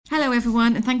Hello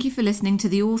everyone, and thank you for listening to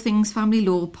the All Things Family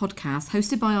Law podcast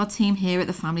hosted by our team here at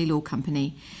the Family Law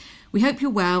Company. We hope you're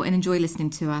well and enjoy listening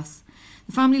to us.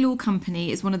 The Family Law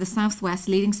Company is one of the South West's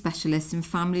leading specialists in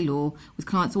family law with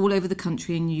clients all over the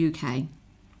country and the UK.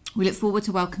 We look forward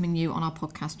to welcoming you on our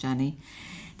podcast journey.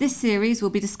 This series will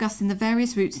be discussing the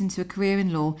various routes into a career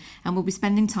in law, and we'll be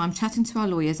spending time chatting to our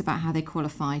lawyers about how they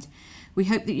qualified. We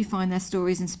hope that you find their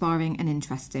stories inspiring and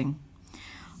interesting.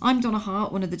 I'm Donna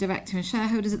Hart, one of the director and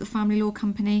shareholders at the Family Law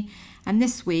Company, and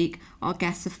this week our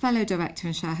guests are fellow director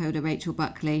and shareholder Rachel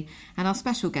Buckley, and our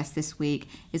special guest this week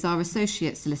is our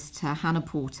associate solicitor Hannah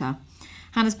Porter.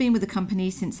 Hannah's been with the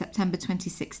company since September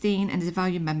 2016 and is a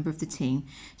valued member of the team.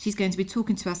 She's going to be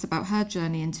talking to us about her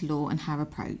journey into law and her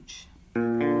approach.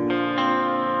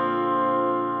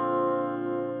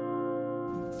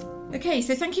 Okay,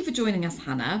 so thank you for joining us,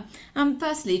 Hannah.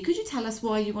 Firstly, could you tell us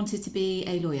why you wanted to be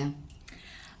a lawyer?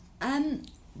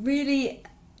 Really,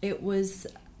 it was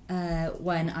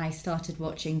when I started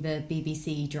watching the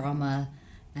BBC drama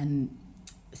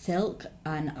Silk,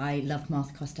 and I loved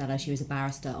Martha Costello. She was a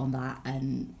barrister on that,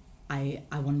 and I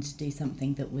wanted to do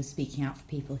something that was speaking out for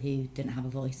people who didn't have a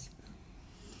voice.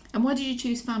 And why did you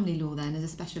choose family law then as a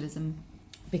specialism?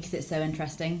 Because it's so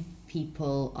interesting.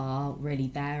 People are really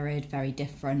varied, very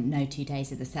different. No 2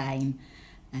 days are the same.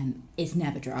 It's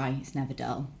never dry, it's never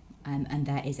dull. And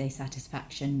there is a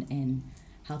satisfaction in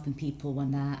helping people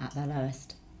when they're at their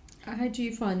lowest. How do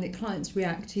you find that clients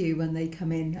react to you when they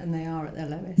come in and they are at their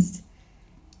lowest?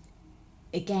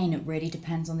 Again, it really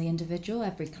depends on the individual.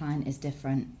 Every client is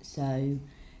different. So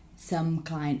some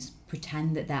clients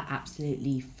pretend that they're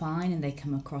absolutely fine and they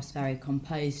come across very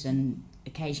composed, and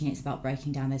occasionally it's about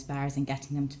breaking down those barriers and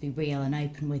getting them to be real and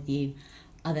open with you.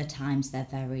 Other times they're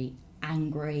very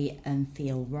angry and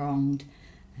feel wronged.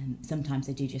 Sometimes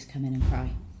they do just come in and cry.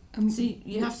 So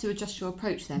you have to adjust your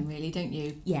approach then, really, don't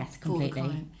you? Yes, completely. For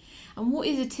the client. And what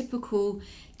is a typical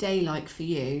day like for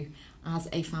you as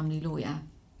a family lawyer?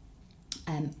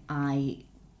 I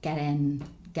get in,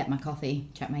 get my coffee,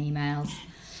 check my emails.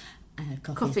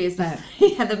 Coffee is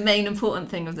the main important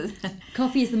thing of the...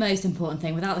 Coffee is the most important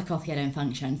thing. Without the coffee, I don't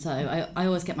function. So I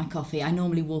always get my coffee. I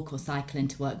normally walk or cycle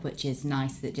into work, which is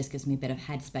nice. It just gives me a bit of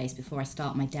headspace before I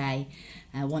start my day.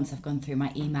 Once I've gone through my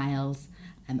emails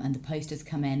and the posters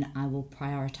come in, I will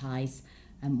prioritise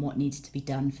what needs to be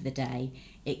done for the day.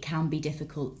 It can be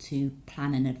difficult to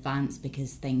plan in advance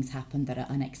because things happen that are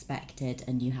unexpected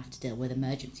and you have to deal with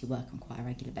emergency work on quite a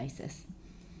regular basis.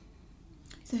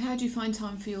 So how do you find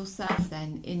time for yourself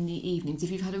then in the evenings?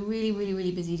 If you've had a really, really,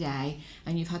 really busy day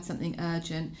and you've had something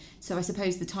urgent, so I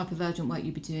suppose the type of urgent work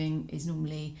you'd be doing is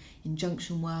normally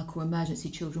injunction work or emergency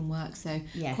children work, so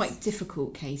yes. Quite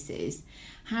difficult cases.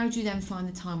 How do you then find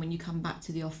the time when you come back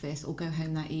to the office or go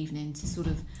home that evening to sort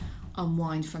of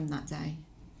unwind from that day?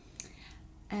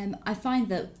 I find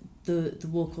that the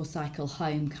walk or cycle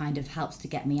home kind of helps to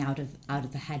get me out of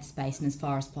the headspace, and as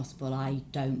far as possible I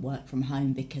don't work from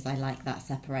home because I like that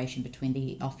separation between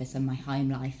the office and my home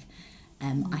life.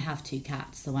 I have 2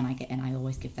 cats, so when I get in I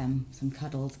always give them some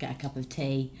cuddles, get a cup of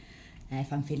tea.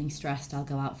 If I'm feeling stressed I'll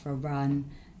go out for a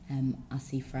run, I'll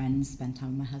see friends, spend time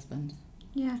with my husband.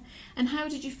 Yeah, and how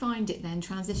did you find it then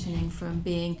transitioning from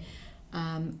being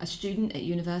a student at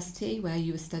university where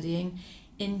you were studying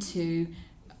into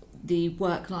the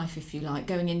work life, if you like,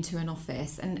 going into an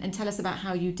office, and tell us about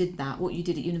how you did that, what you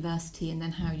did at university and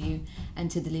then how you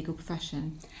entered the legal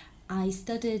profession. I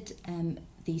studied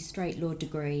the straight law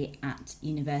degree at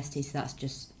university, so that's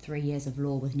just 3 years of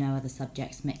law with no other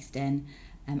subjects mixed in.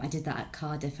 I did that at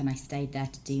Cardiff and I stayed there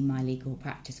to do my legal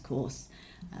practice course.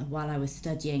 While I was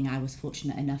studying, I was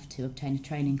fortunate enough to obtain a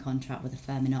training contract with a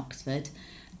firm in Oxford.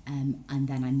 And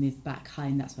then I moved back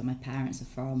home, that's where my parents are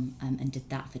from, and did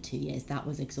that for 2 years. That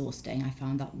was exhausting. I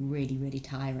found that really, really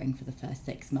tiring for the first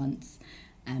 6 months.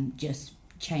 Just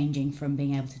changing from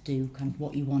being able to do kind of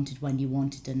what you wanted when you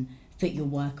wanted and fit your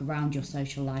work around your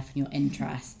social life and your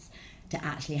interests to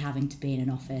actually having to be in an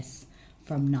office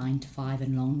from 9 to 5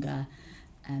 and longer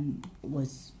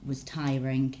was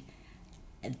tiring.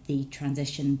 The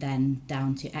transition then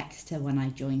down to Exeter when I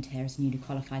joined here as a newly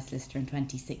qualified solicitor in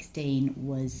 2016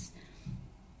 was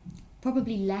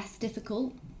probably less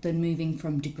difficult than moving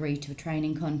from degree to a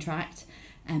training contract,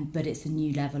 but it's a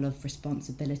new level of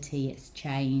responsibility, it's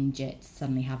change, it's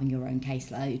suddenly having your own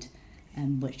caseload,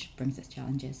 which brings its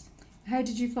challenges. How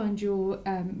did you find your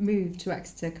move to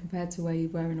Exeter compared to where you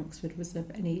were in Oxford? Was there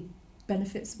any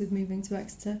benefits with moving to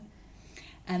Exeter?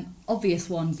 Obvious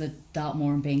ones are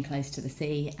Dartmoor and being close to the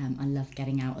sea. I loved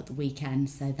getting out at the weekend,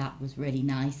 so that was really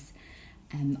nice.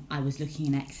 I was looking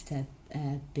in Exeter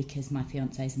because my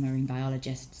fiance is a marine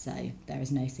biologist, so there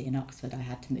is no sea in Oxford. I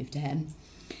had to move to him.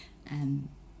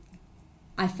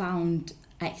 I found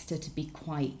Exeter to be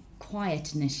quite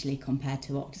quiet initially compared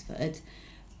to Oxford,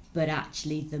 but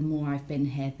actually the more I've been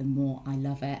here, the more I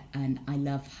love it, and I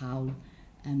love how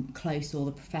close all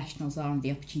the professionals are, and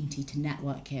the opportunity to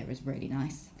network here is really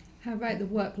nice. How about the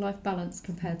work-life balance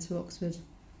compared to Oxford?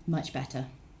 Much better.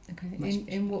 Okay,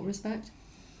 in what respect?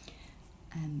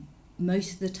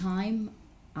 Most of the time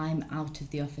I'm out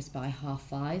of the office by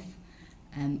 5:30.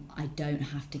 I don't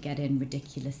have to get in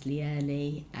ridiculously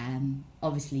early.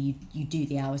 Obviously you do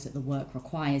the hours that the work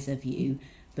requires of you,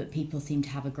 but people seem to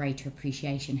have a greater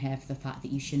appreciation here for the fact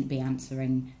that you shouldn't be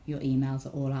answering your emails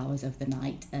at all hours of the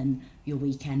night, and your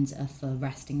weekends are for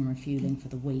resting and refueling for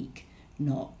the week,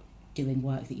 not doing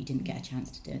work that you didn't get a chance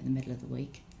to do in the middle of the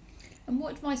week. And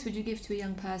what advice would you give to a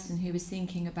young person who is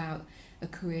thinking about a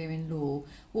career in law?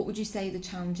 What would you say the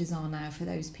challenges are now for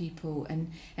those people, and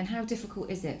how difficult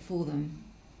is it for them?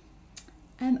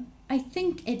 I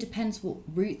think it depends what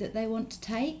route that they want to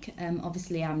take.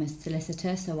 Obviously I'm a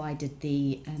solicitor, so I did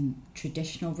the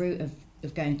traditional route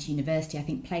of going to university. I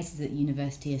think places at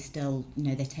university are still,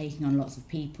 they're taking on lots of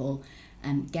people,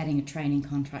 and getting a training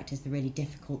contract is the really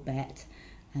difficult bit.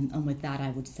 And with that, I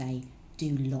would say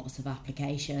do lots of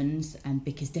applications,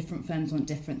 because different firms want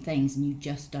different things and you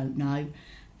just don't know.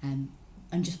 And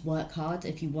just work hard.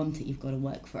 If you want it, you've got to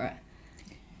work for it.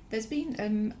 There's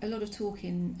been a lot of talk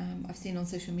I've seen on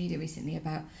social media recently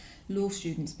about law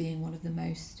students being one of the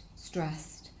most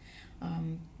stressed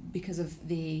because of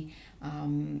the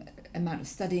amount of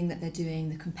studying that they're doing,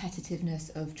 the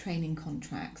competitiveness of training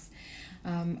contracts.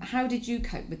 How did you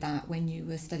cope with that when you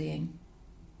were studying?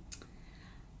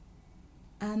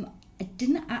 I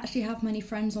didn't actually have many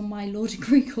friends on my law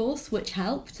degree course, which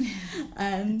helped,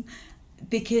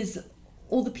 because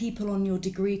all the people on your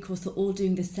degree course are all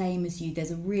doing the same as you.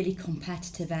 There's a really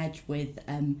competitive edge with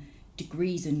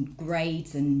degrees and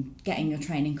grades and getting your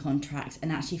training contracts.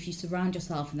 And actually, if you surround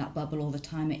yourself in that bubble all the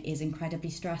time, it is incredibly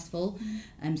stressful.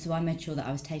 So I made sure that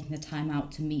I was taking the time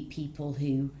out to meet people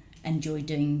who enjoy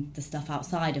doing the stuff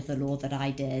outside of the law that I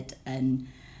did. And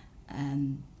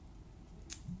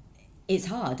it's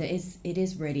hard. It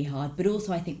is really hard. But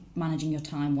also, I think managing your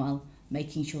time well,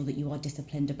 making sure that you are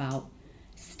disciplined about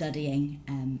studying.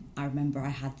 I remember I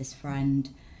had this friend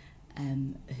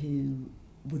who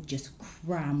would just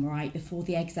cram right before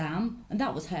the exam, and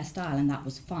that was her style, and that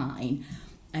was fine.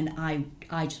 And I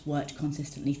just worked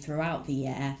consistently throughout the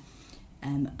year,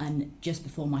 and just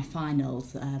before my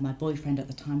finals, my boyfriend at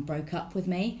the time broke up with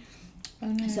me. Oh,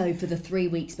 no. So for the 3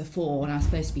 weeks before, when I was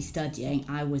supposed to be studying,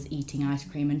 I was eating ice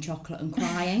cream and chocolate and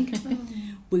crying.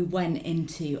 We went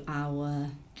into our,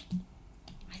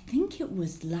 I think it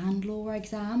was land law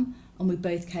exam, and we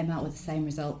both came out with the same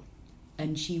result.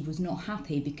 And she was not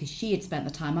happy because she had spent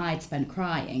the time I had spent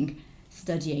crying,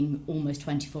 studying almost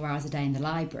 24 hours a day in the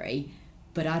library,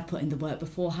 but I'd put in the work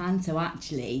beforehand. So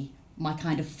actually, my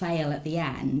kind of fail at the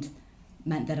end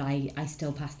meant that I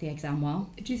still passed the exam well.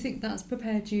 Do you think that's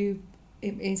prepared you,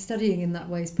 in studying in that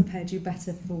way, has prepared you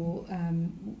better for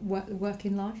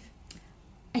working life?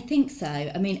 I think so.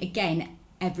 I mean, again,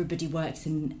 everybody works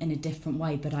in a different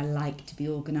way, but I like to be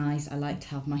organised. I like to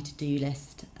have my to-do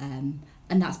list.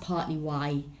 And that's partly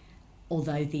why,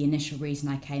 although the initial reason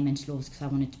I came into law was because I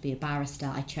wanted to be a barrister,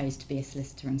 I chose to be a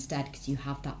solicitor instead, because you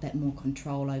have that bit more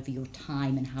control over your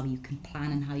time and how you can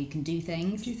plan and how you can do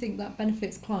things. Do you think that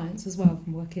benefits clients as well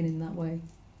from working in that way?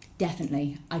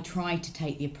 Definitely. I try to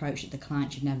take the approach that the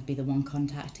client should never be the one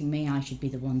contacting me. I should be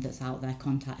the one that's out there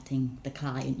contacting the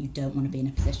client. You don't want to be in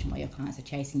a position where your clients are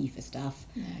chasing you for stuff.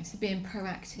 No, so being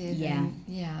proactive. Yeah.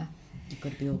 Yeah. You've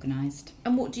got to be organised.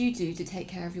 And what do you do to take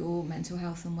care of your mental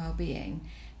health and well-being?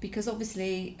 Because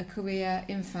obviously a career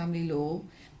in family law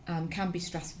can be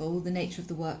stressful. The nature of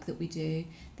the work that we do,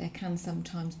 there can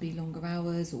sometimes be longer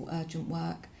hours or urgent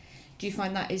work. Do you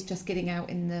find that is just getting out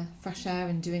in the fresh air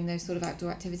and doing those sort of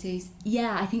outdoor activities?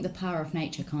 Yeah, I think the power of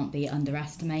nature can't be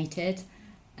underestimated.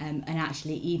 And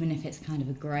actually, even if it's kind of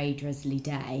a grey, drizzly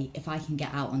day, if I can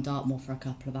get out on Dartmoor for a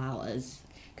couple of hours,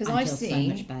 I feel so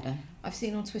much better. I've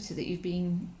seen on Twitter that you've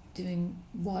been doing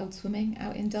wild swimming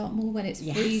out in Dartmoor when it's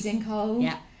Yes. freezing cold.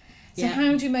 Yeah. So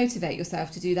how do you motivate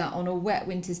yourself to do that on a wet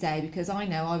winter's day? Because I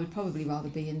know I would probably rather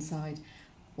be inside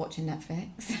watching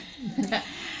Netflix.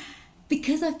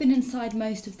 Because I've been inside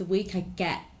most of the week, I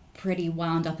get pretty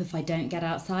wound up if I don't get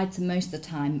outside. So most of the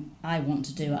time I want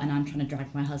to do it and I'm trying to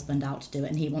drag my husband out to do it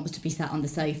and he wants to be sat on the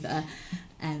sofa.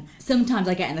 Sometimes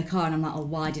I get in the car and I'm like, oh,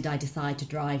 why did I decide to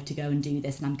drive to go and do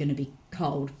this, and I'm going to be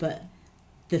cold? But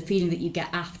the feeling that you get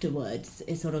afterwards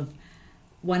is sort of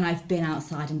when I've been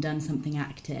outside and done something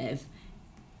active,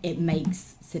 it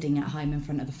makes sitting at home in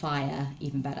front of the fire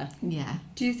even better. Yeah.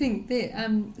 Do you think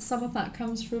that some of that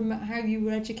comes from how you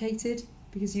were educated?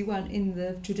 Because you weren't in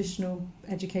the traditional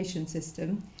education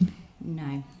system.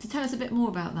 No. So tell us a bit more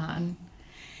about that. And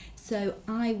So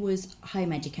I was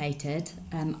home educated.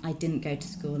 I didn't go to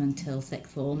school until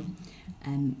sixth form.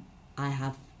 I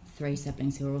have 3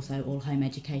 siblings who are also all home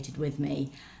educated with me.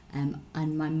 And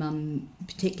my mum,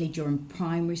 particularly during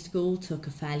primary school, took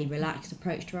a fairly relaxed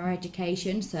approach to our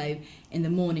education. So in the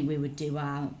morning we would do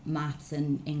our maths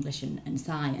and English and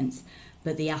science,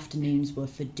 but the afternoons were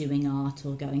for doing art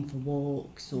or going for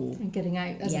walks or... And getting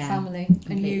out as a Yeah, family.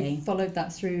 completely. And you followed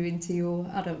that through into your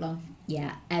adult life.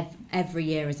 Yeah, every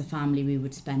year as a family we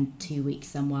would spend 2 weeks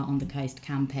somewhere on the coast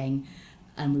camping,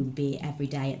 and we would be every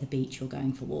day at the beach or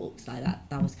going for walks like that.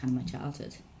 That was kind of my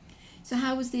childhood. so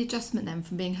how was the adjustment then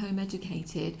from being home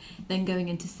educated, then going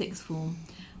into sixth form,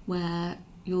 where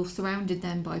you're surrounded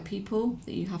then by people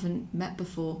that you haven't met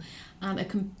before,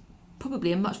 and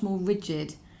probably a much more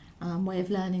rigid way of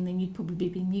learning than you'd probably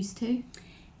been used to?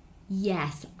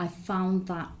 Yes, I found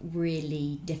that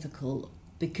really difficult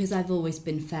because I've always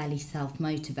been fairly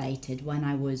self-motivated. When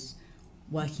I was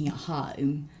working at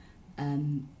home,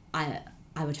 I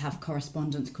would have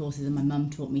correspondence courses and my mum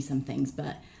taught me some things,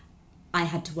 but I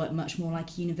had to work much more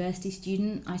like a university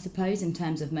student, I suppose, in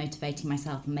terms of motivating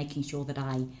myself and making sure that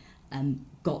I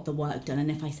got the work done. And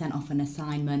if I sent off an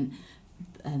assignment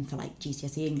for like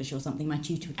GCSE English or something, my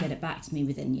tutor would get it back to me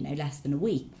within, less than a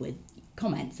week with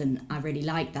comments, and I really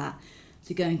liked that.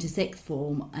 So going to sixth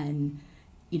form and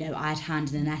I'd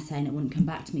hand in an essay and it wouldn't come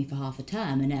back to me for half a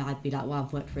term, and I'd be like, well,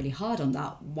 I've worked really hard on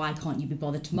that, why can't you be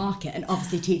bothered to mark it? And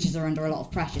obviously teachers are under a lot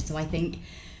of pressure, so I think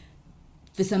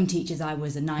for some teachers I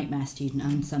was a nightmare student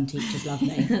and some teachers loved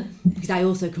me because I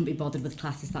also couldn't be bothered with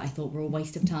classes that I thought were a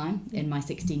waste of time in my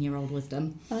 16-year-old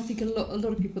wisdom. I think a lot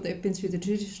of people that have been through the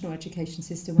traditional education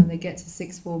system, when they get to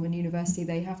sixth form and university,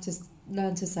 they have to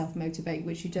learn to self-motivate,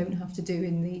 which you don't have to do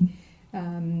in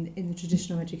the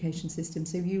traditional education system.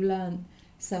 So you learn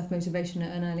self-motivation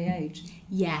at an early age.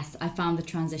 Yes, I found the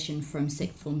transition from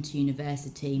sixth form to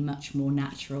university much more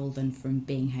natural than from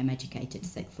being home educated to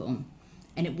sixth form.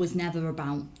 And it was never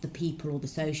about the people or the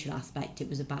social aspect, it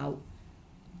was about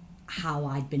how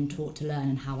I'd been taught to learn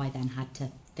and how I then had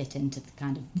to fit into the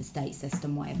kind of the state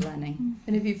system way of learning.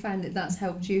 And have you found that that's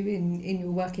helped you in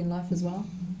your working life as well?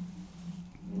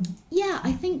 Yeah,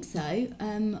 I think so.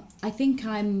 I think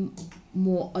I'm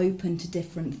more open to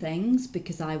different things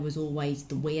because I was always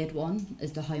the weird one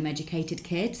as the home educated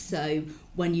kid. So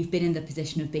when you've been in the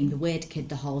position of being the weird kid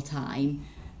the whole time,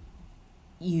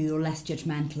 you're less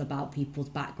judgmental about people's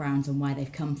backgrounds and where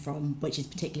they've come from, which is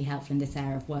particularly helpful in this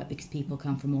area of work because people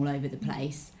come from all over the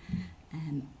place.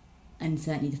 And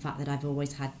certainly the fact that I've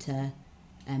always had to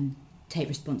take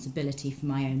responsibility for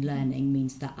my own learning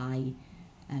means that I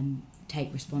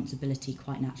take responsibility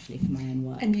quite naturally for my own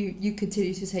work. And you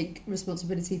continue to take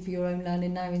responsibility for your own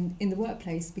learning now in the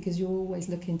workplace because you're always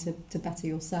looking to better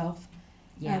yourself.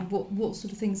 Yeah. What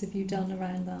sort of things have you done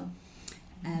around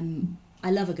that? I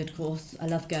love a good course. I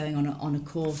love going on a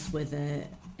course with an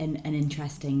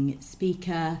interesting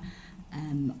speaker.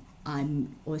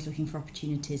 I'm always looking for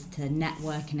opportunities to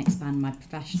network and expand my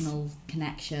professional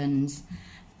connections.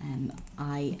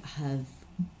 I have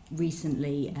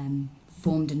recently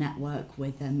formed a network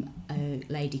with a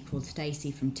lady called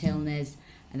Stacey from Tilnes,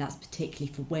 and that's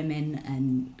particularly for women.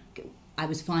 And I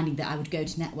was finding that I would go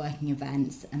to networking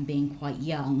events and being quite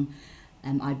young,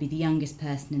 I'd be the youngest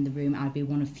person in the room, I'd be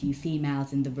one of few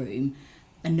females in the room,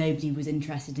 and nobody was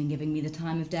interested in giving me the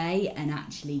time of day. And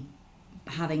actually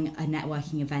having a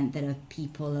networking event that are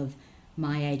people of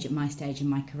my age at my stage in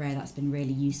my career, that's been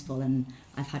really useful, and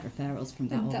I've had referrals from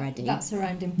that already. That's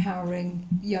around empowering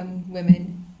young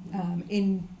women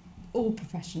in all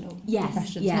professions,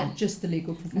 not just the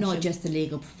legal profession. Not just the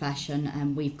legal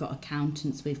profession. We've got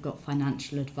accountants, we've got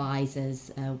financial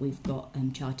advisors, we've got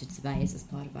chartered surveyors as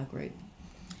part of our group.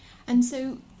 And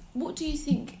so what do you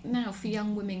think now for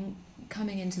young women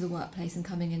coming into the workplace and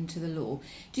coming into the law?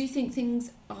 Do you think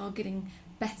things are getting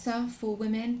better for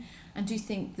women? And do you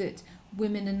think that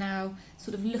women are now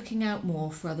sort of looking out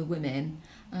more for other women?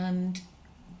 And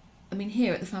I mean,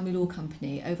 here at the Family Law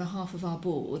Company, over half of our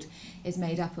board is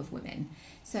made up of women.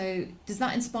 So does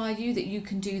that inspire you that you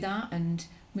can do that and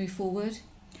move forward?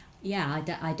 Yeah,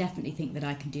 I definitely think that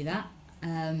I can do that.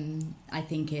 I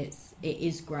think it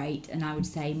is great, and I would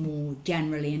say more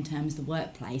generally in terms of the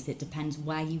workplace, it depends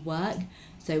where you work.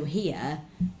 So here,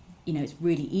 it's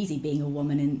really easy being a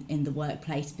woman in the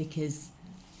workplace because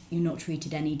you're not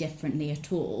treated any differently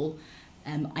at all.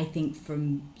 I think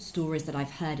from stories that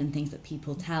I've heard and things that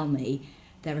people tell me,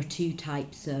 there are two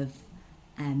types of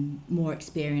more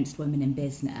experienced women in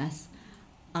business.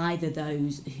 Either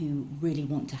those who really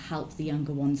want to help the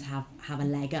younger ones have a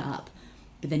leg up,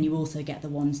 but then you also get the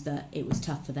ones that it was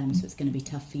tough for them, so it's going to be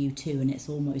tough for you too, and it's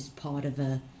almost part of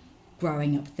a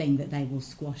growing up thing that they will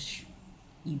squash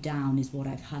you down, is what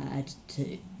I've heard,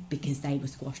 because they were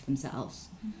squashed themselves.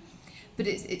 But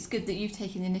it's good that you've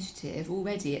taken the initiative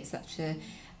already at such a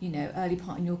early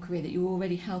part in your career, that you're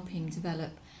already helping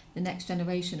develop the next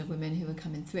generation of women who are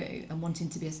coming through and wanting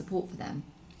to be a support for them.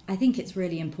 I think it's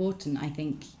really important. I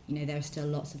think there are still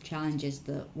lots of challenges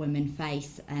that women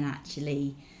face, and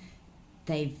actually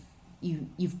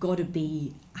you've got to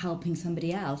be helping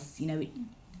somebody else.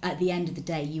 At the end of the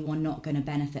day, you are not going to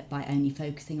benefit by only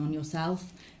focusing on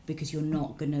yourself, because you're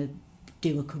not going to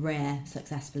do a career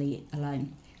successfully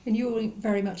alone. And you're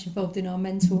very much involved in our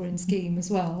mentoring scheme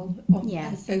as well,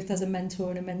 yes. Both as a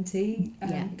mentor and a mentee.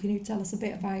 Yeah. Can you tell us a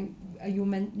bit about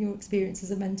your experience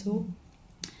as a mentor?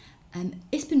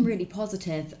 It's been really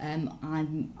positive.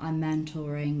 I'm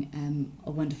mentoring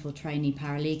a wonderful trainee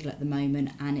paralegal at the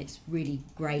moment, and it's really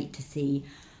great to see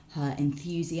her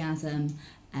enthusiasm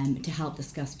to help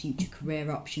discuss future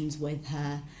career options with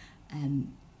her,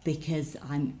 because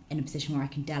I'm in a position where I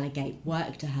can delegate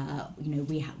work to her.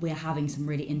 We're having some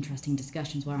really interesting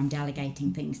discussions where I'm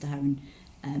delegating things to her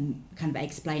and kind of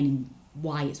explaining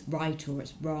why it's right or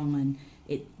it's wrong, and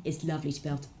it's lovely to be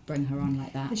able to bring her on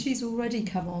like that. And she's already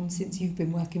come on since you've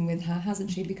been working with her,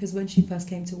 hasn't she? Because when she first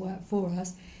came to work for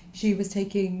us, she was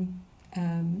taking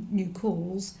new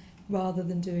calls rather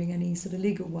than doing any sort of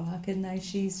legal work, and now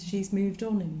she's moved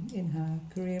on in her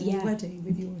career already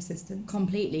with your assistance.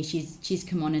 Completely. She's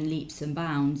come on in leaps and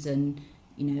bounds, and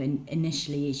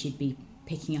initially she'd be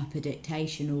picking up a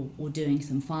dictation or doing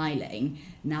some filing.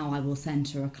 Now I will send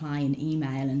her a client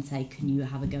email and say, can you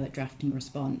have a go at drafting a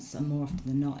response? And more often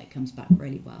than not, it comes back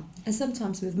really well. And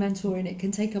sometimes with mentoring, it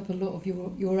can take up a lot of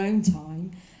your own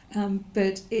time,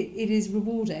 but it is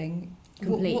rewarding.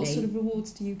 Completely. What sort of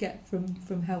rewards do you get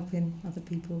from helping other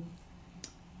people?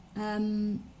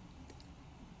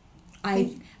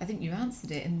 I think you answered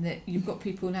it, in that you've got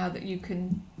people now that you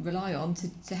can rely on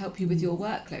to help you with your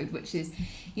workload, which is,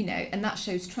 and that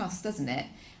shows trust, doesn't it?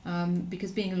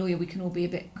 Because being a lawyer, we can all be a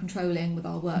bit controlling with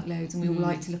our workloads, and we all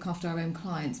like to look after our own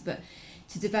clients, but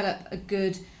to develop a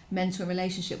good mentoring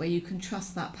relationship where you can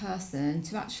trust that person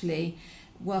to actually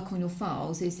work on your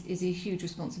files is a huge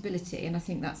responsibility, and I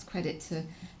think that's credit to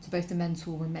both the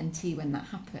mentor and mentee when that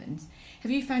happens. Have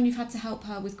you found you've had to help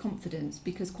her with confidence?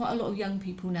 Because quite a lot of young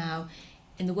people now,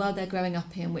 in the world they're growing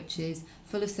up in, which is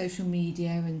full of social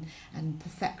media and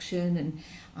perfection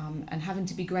and having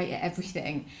to be great at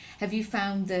everything, have you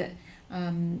found that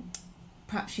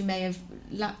perhaps you may have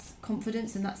lacked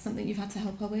confidence, and that's something you've had to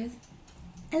help her with?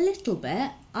 A little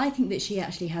bit. I think that she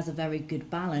actually has a very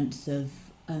good balance of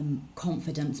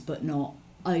confidence, but not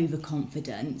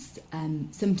overconfidence.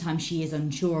 Sometimes she is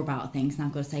unsure about things, and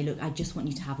I've got to say, look, I just want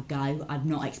you to have a go. I'm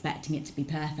not expecting it to be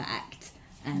perfect,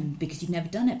 because you've never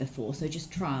done it before, so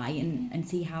just try and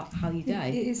see how you go.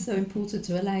 It is so important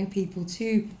to allow people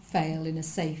to fail in a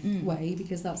safe way,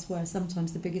 because that's where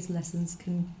sometimes the biggest lessons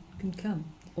can come.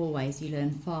 Always, you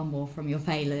learn far more from your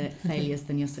failures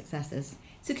than your successes.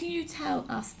 So can you tell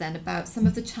us then about some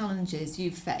of the challenges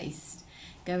you've faced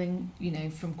going,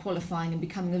 from qualifying and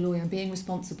becoming a lawyer and being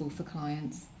responsible for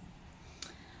clients?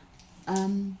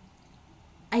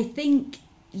 I think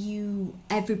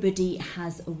everybody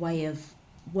has a way of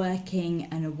working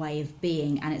and a way of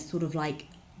being, and it's sort of like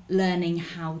learning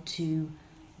how to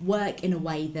work in a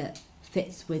way that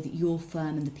fits with your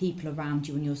firm and the people around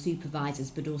you and your supervisors,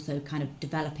 but also kind of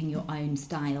developing your own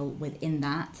style within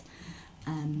that.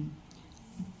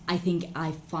 I think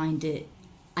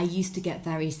I used to get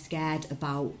very scared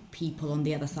about people on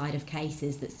the other side of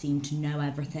cases that seemed to know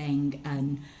everything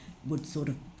and would sort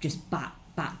of just bat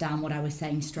down what I was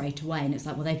saying straight away. And it's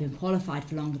like, well, they've been qualified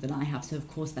for longer than I have, so of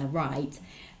course they're right.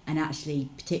 And actually,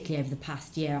 particularly over the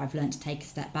past year, I've learned to take a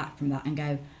step back from that and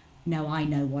go, no, I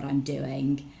know what I'm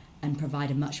doing, and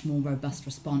provide a much more robust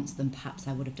response than perhaps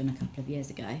I would have done a couple of years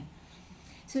ago.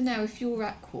 So now, if you're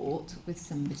at court with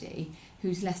somebody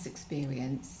who's less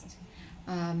experienced,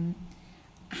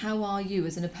 how are you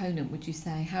as an opponent, would you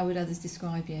say? How would others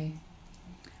describe you?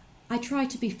 I try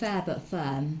to be fair but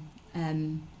firm.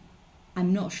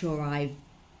 I'm not sure I've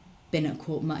been at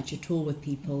court much at all with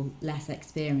people less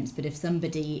experienced, but if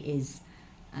somebody is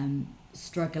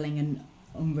struggling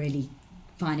and really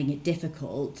finding it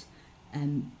difficult,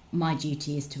 my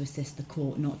duty is to assist the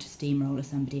court, not to steamroller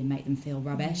somebody and make them feel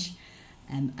rubbish.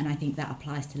 And I think that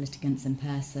applies to litigants in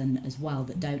person as well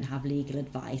that don't have legal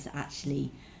advice,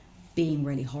 actually being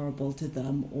really horrible to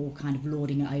them or kind of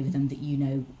lording it over them that you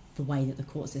know the way that the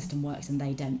court system works and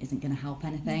they don't isn't going to help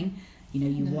anything. You know,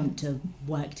 you want to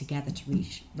work together to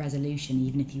reach resolution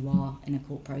even if you are in a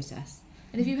court process.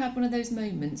 And if you had one of those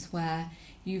moments where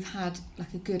you've had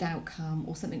like a good outcome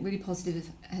or something really positive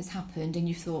has happened and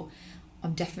you thought,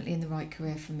 I'm definitely in the right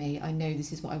career for me, I know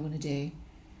this is what I want to do?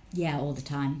 Yeah, all the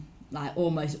time. Like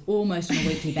almost on a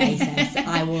weekly basis.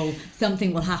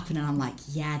 Something will happen and I'm like,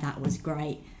 yeah, that was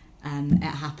great. It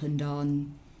happened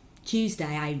on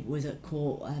Tuesday. I was at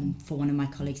court for one of my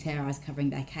colleagues here. I was covering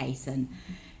their case and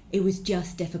it was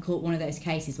just difficult. One of those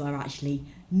cases where actually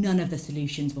none of the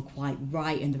solutions were quite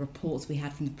right and the reports we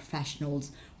had from the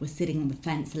professionals were sitting on the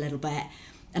fence a little bit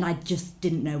and I just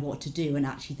didn't know what to do, and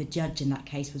actually the judge in that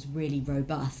case was really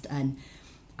robust and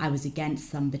I was against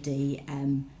somebody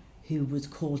who was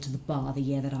called to the bar the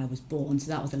year that I was born, so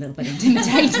that was a little bit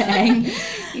intimidating.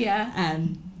 Yeah.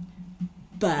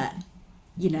 But,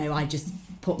 you know, I just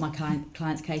put my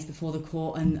client's case before the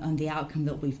court and the outcome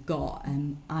that we've got,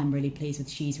 I'm really pleased with,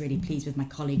 she's really pleased with, my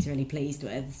colleagues really pleased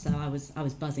with, so I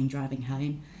was buzzing driving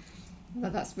home.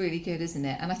 Well, that's really good, isn't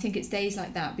it? And I think it's days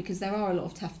like that, because there are a lot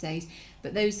of tough days,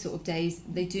 but those sort of days,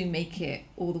 they do make it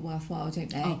all the worthwhile, don't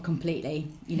they? Oh, completely.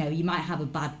 You know, you might have a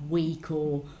bad week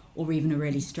or even a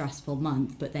really stressful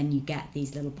month, but then you get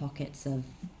these little pockets of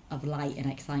light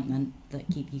and excitement that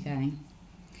keep you going.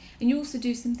 And you also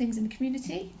do some things in the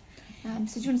community.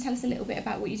 So do you want to tell us a little bit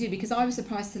about what you do? Because I was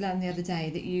surprised to learn the other day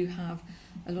that you have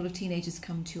a lot of teenagers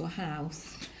come to your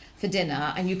house for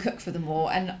dinner and you cook for them all.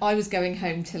 And I was going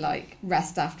home to like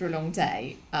rest after a long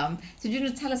day. So do you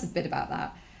want to tell us a bit about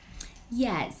that?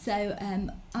 Yeah, so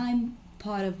I'm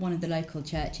part of one of the local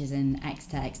churches in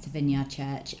Exeter Vineyard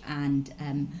Church,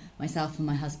 and myself and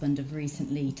my husband have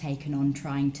recently taken on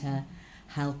trying to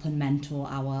help and mentor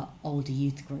our older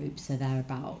youth group. So they're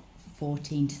about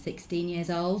 14 to 16 years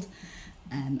old,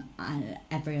 and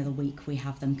every other week we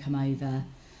have them come over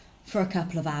for a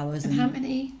couple of hours. And how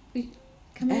many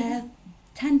come over?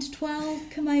 10 to 12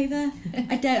 come over.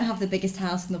 I don't have the biggest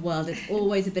house in the world. It's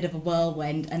always a bit of a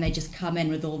whirlwind, and they just come in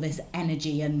with all this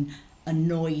energy and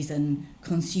noise and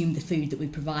consume the food that we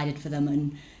provided for them.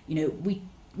 And you know, we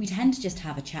tend to just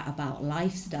have a chat about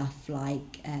life stuff,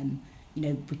 like you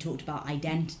know, we talked about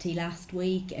identity last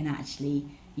week, and actually,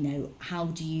 you know, how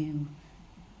do you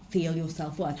feel your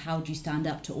self-worth? How do you stand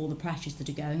up to all the pressures that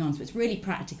are going on? So it's really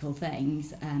practical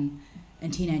things, and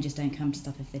teenagers don't come to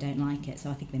stuff if they don't like it, so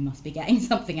I think they must be getting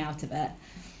something out of it.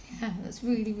 Yeah, that's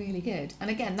really, really good. And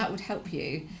again, that would help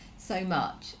you so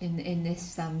much in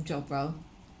this job role.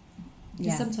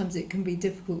 Yeah. Sometimes it can be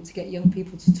difficult to get young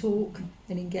people to talk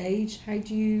and engage. How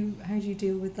do you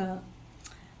deal with that?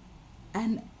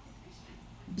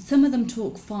 Some of them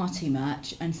talk far too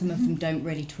much, and some of them don't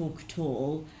really talk at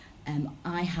all.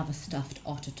 I have a stuffed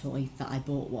otter toy that I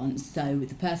bought once, so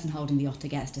the person holding the otter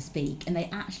gets to speak, and they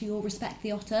actually all respect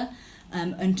the otter,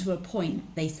 and to a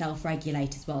point they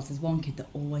self-regulate as well. So there's one kid that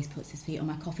always puts his feet on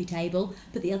my coffee table,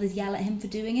 but the others yell at him for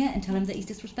doing it and tell him that he's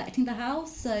disrespecting the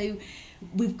house. So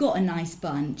we've got a nice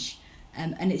bunch,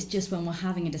 and it's just when we're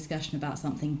having a discussion about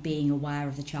something, being aware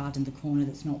of the child in the corner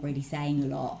that's not really saying a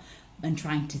lot, and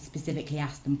trying to specifically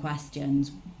ask them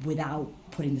questions without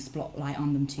putting the spotlight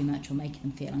on them too much or making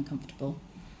them feel uncomfortable.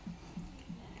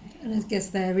 And I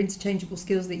guess they're interchangeable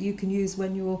skills that you can use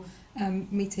when you're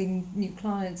meeting new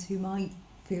clients who might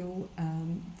feel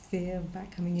fear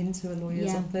about coming into a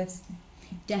lawyer's office.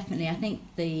 Definitely. I think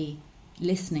the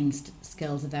listening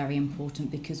skills are very important,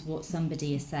 because what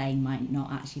somebody is saying might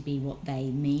not actually be what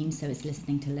they mean. So it's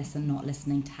listening to listen, not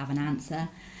listening to have an answer.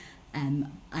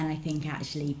 And I think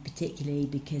actually, particularly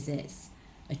because it's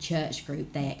a church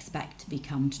group, they expect to be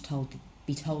told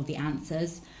the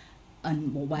answers.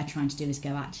 And what we're trying to do is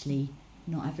go, actually,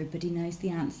 not everybody knows the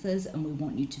answers, and we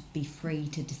want you to be free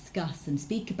to discuss and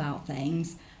speak about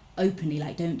things openly.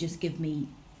 Like, don't just give me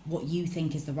what you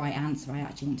think is the right answer. I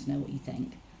actually want to know what you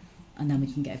think, and then we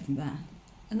can go from there.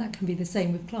 And that can be the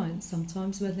same with clients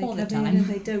sometimes, where they All the come time. in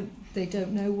and they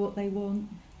don't know what they want.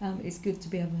 It's good to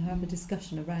be able to have a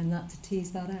discussion around that to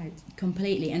tease that out.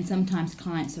 Completely. And sometimes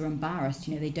clients are embarrassed,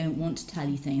 you know, they don't want to tell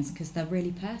you things because they're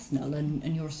really personal,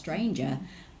 and you're a stranger,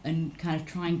 and kind of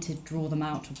trying to draw them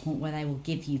out to a point where they will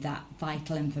give you that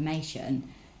vital information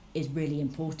is really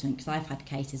important. Because I've had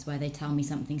cases where they tell me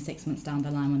something 6 months down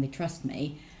the line when they trust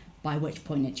me, by which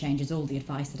point it changes all the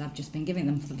advice that I've just been giving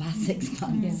them for the past 6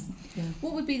 months. Yeah.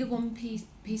 What would be the one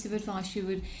piece of advice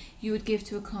you would give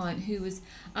to a client who was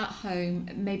at home,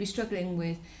 maybe struggling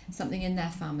with something in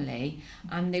their family,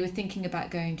 and they were thinking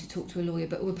about going to talk to a lawyer,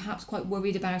 but were perhaps quite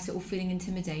worried about it or feeling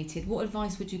intimidated? What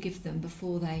advice would you give them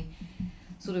before they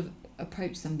sort of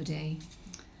approach somebody?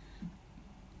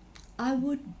 I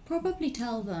would probably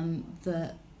tell them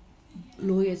that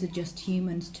lawyers are just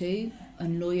humans too,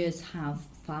 and lawyers have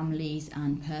families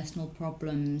and personal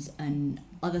problems and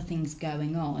other things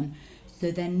going on, so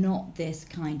they're not this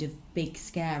kind of big,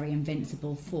 scary,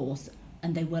 invincible force,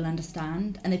 and they will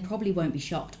understand, and they probably won't be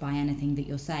shocked by anything that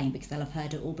you're saying because they'll have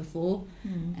heard it all before.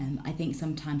 I think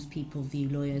sometimes people view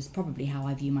lawyers probably how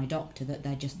I view my doctor, that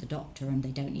they're just the doctor and they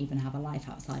don't even have a life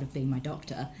outside of being my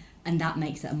doctor, and that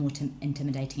makes it a more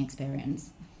intimidating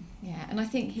experience. Yeah, and I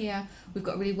think here we've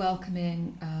got really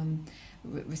welcoming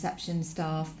reception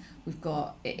staff. We've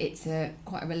got, it's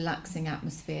quite a relaxing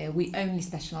atmosphere. We only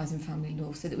specialise in family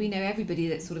law, so that we know everybody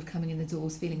that's sort of coming in the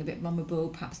doors feeling a bit vulnerable,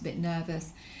 perhaps a bit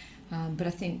nervous. But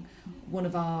I think one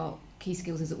of our key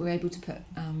skills is that we're able to put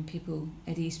people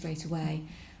at ease straight away.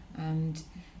 And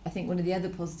I think one of the other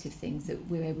positive things that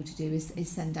we're able to do is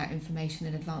send out information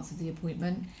in advance of the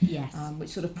appointment, Yes. which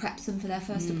sort of preps them for their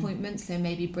first appointment. So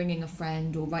maybe bringing a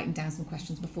friend or writing down some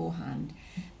questions beforehand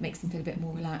makes them feel a bit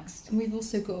more relaxed. And we've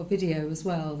also got a video as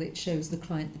well that shows the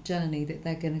client the journey that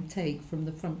they're going to take from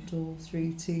the front door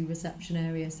through to reception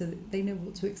area, so that they know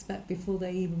what to expect before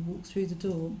they even walk through the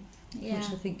door, Yeah.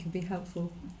 which I think can be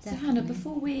helpful. So Hannah,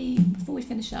 before we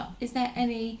finish up, is there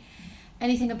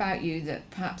anything about you that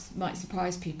perhaps might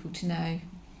surprise people to know?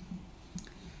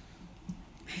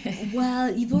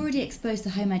 Well, you've already exposed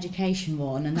the home education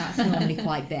one, and that's normally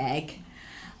quite big.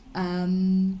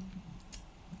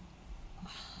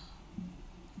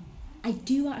 I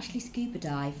do actually scuba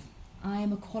dive. I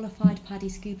am a qualified PADI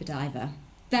scuba diver.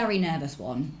 Very nervous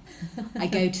one. I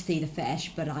go to see the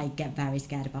fish, but I get very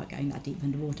scared about going that deep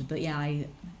underwater. But yeah, I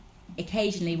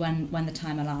occasionally, when the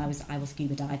time allows, I will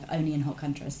scuba dive, only in hot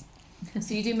countries.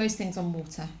 So you do most things on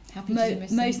water. Happy to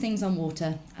do Most things on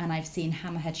water, and I've seen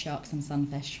hammerhead sharks and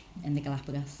sunfish in the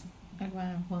Galapagos. Oh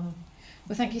wow. Well,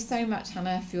 thank you so much,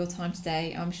 Hannah, for your time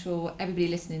today. I'm sure everybody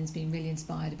listening has been really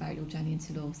inspired about your journey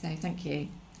into law. So thank you.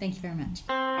 Thank you very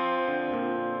much.